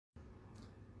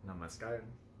Namaskar,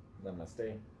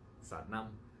 Namaste, Satnam,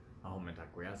 Ahom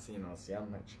Takwayasi no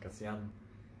Siam Chikasyam.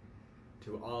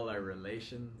 To all our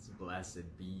relations,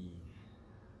 blessed be.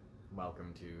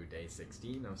 Welcome to day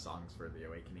 16 of Songs for the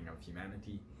Awakening of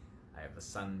Humanity. I have a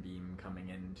sunbeam coming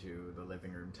into the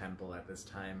living room temple at this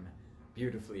time,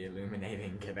 beautifully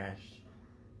illuminating Ganesh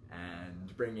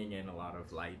and bringing in a lot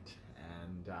of light.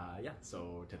 And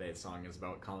so today's song is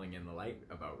about calling in the light,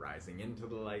 about rising into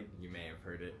the light. You may have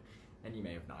heard it, and you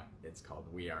may have not. It's called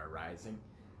We Are Rising,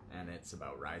 and it's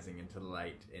about rising into the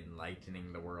light,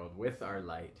 enlightening the world with our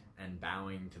light, and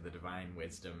bowing to the divine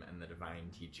wisdom and the divine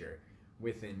teacher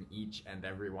within each and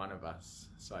every one of us.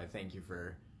 So I thank you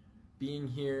for being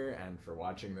here and for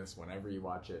watching this whenever you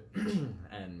watch it,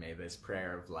 and may this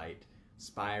prayer of light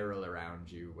spiral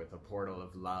around you with a portal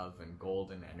of love and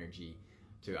golden energy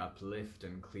to uplift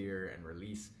and clear and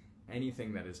release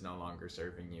anything that is no longer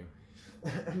serving you,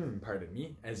 pardon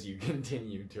me, as you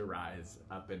continue to rise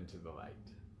up into the light.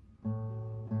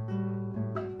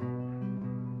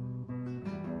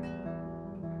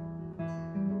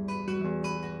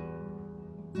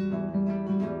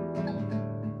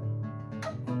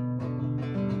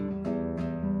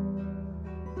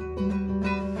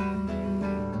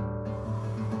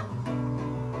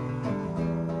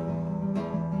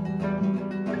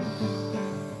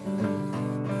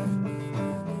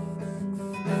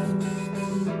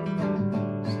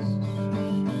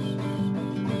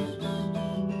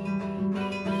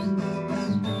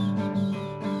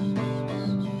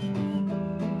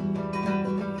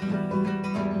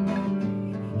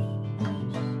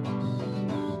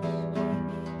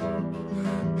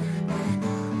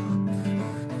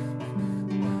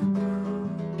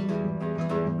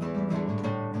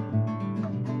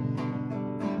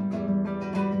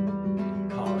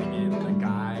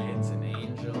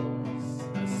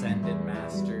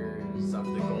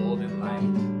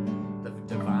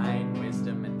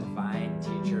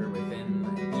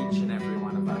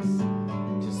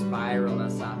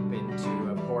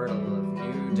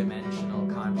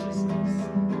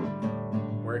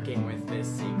 Working with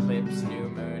this eclipse new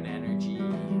moon energy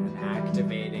and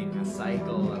activating a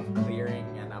cycle of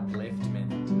clearing and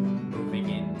upliftment, moving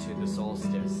into the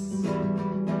solstice.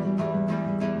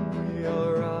 We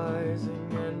are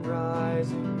rising and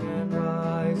rising and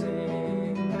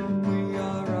rising. We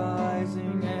are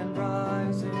rising and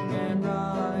rising and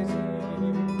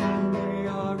rising. We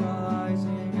are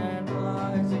rising and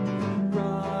rising,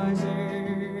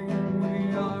 rising.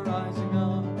 We are rising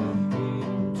up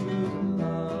into the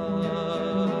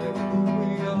light.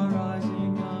 We are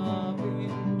rising up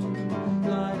into the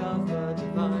light of the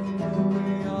divine.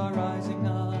 We are rising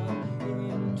up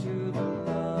into the light.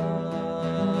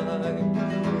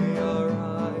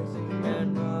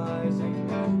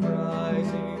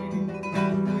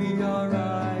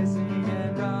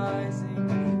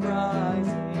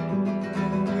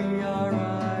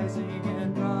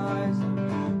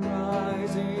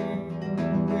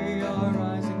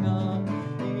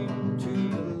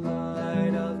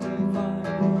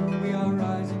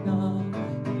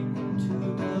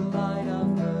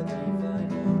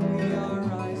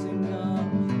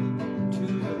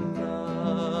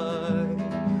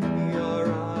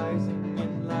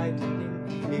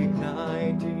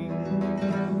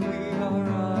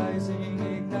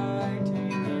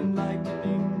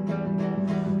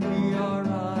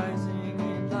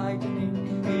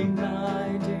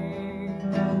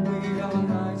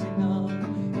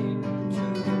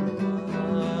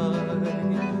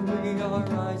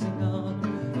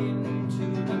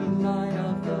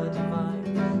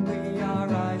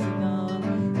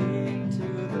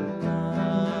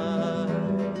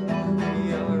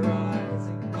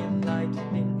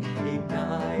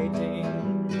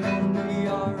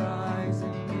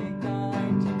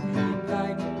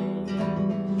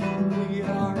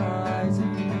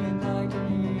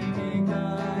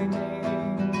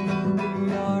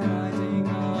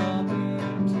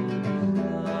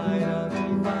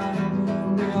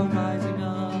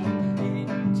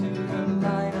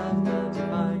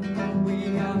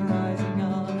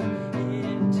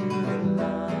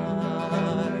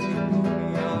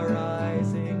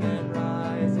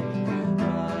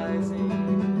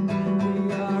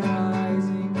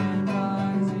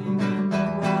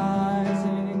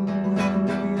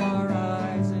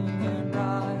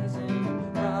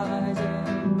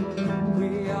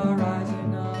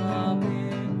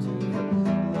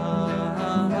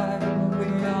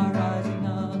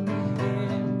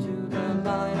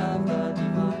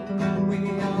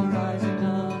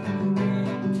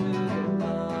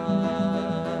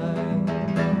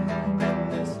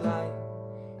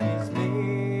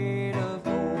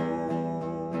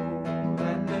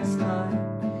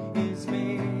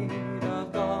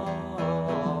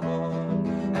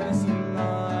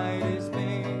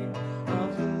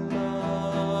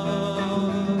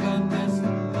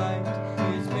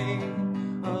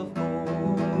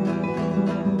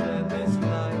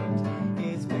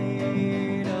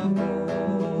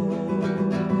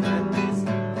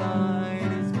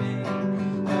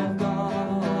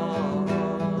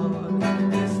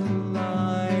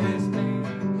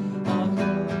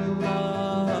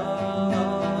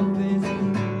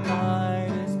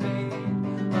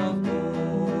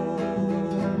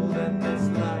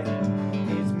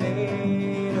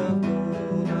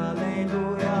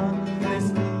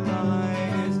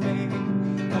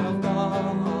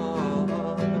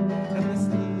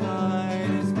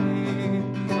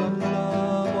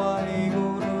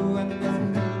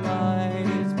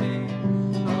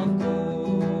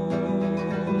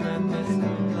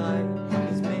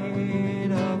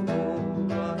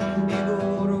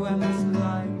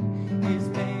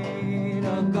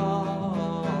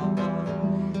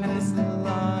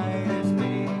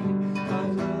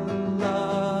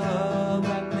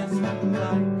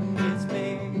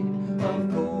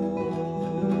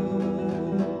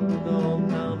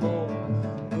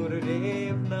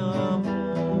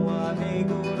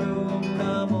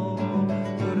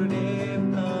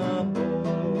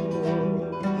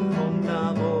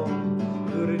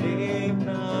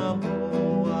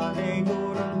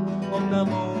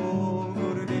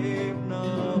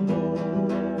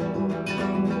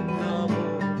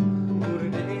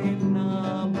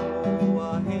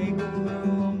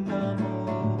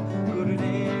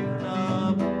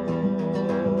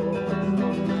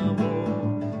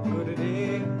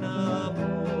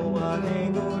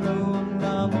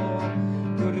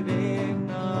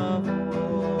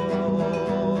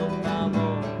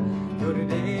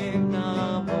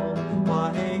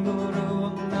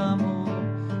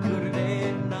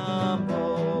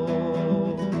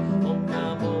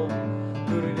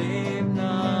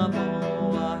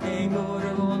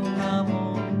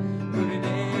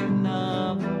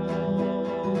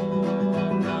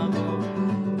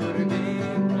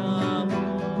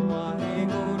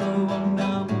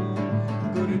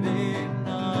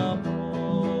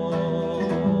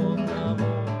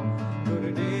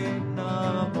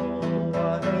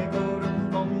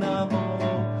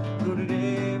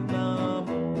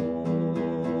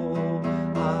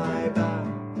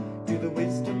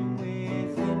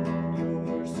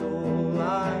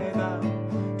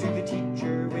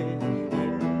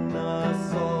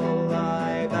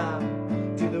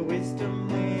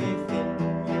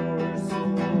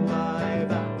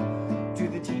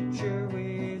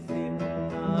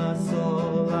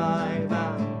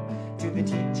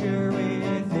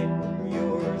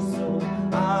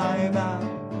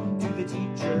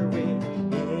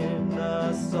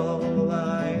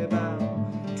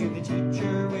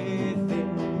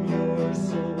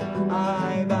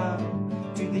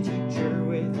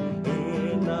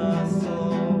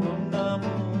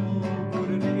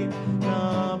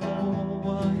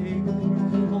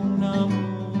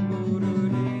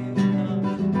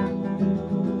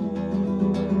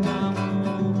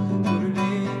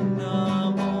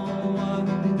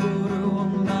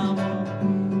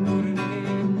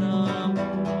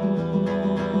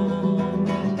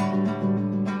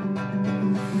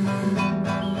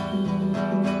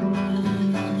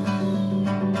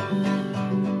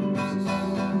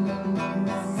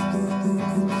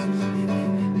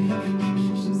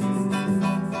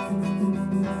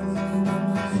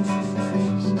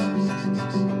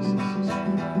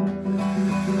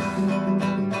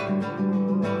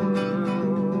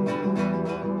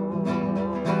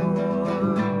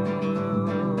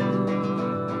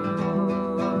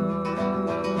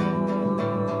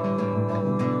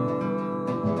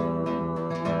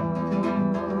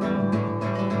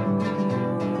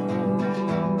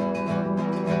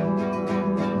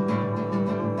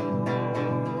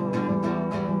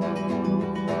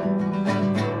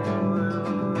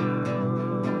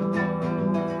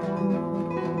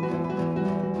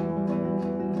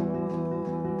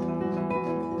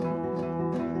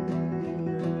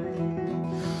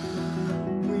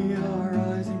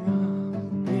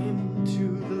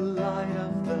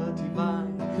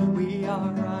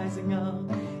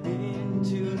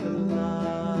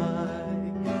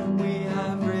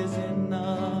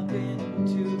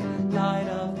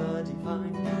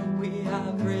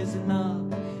 risen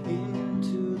up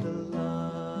into the light.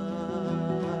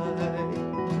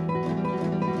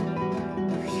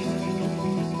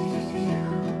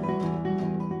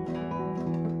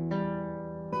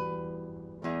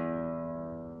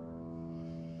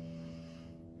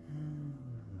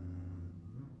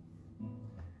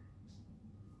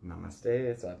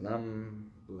 Namaste, Satnam,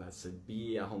 blessed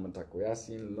be, Ahom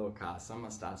Takoyasin, Loka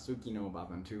Samasta Sukhino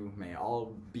Bhavantu. May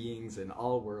all beings in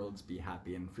all worlds be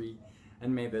happy and free,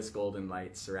 and may this golden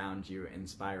light surround you in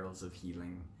spirals of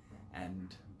healing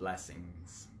and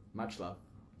blessings. Much love.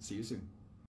 See you soon.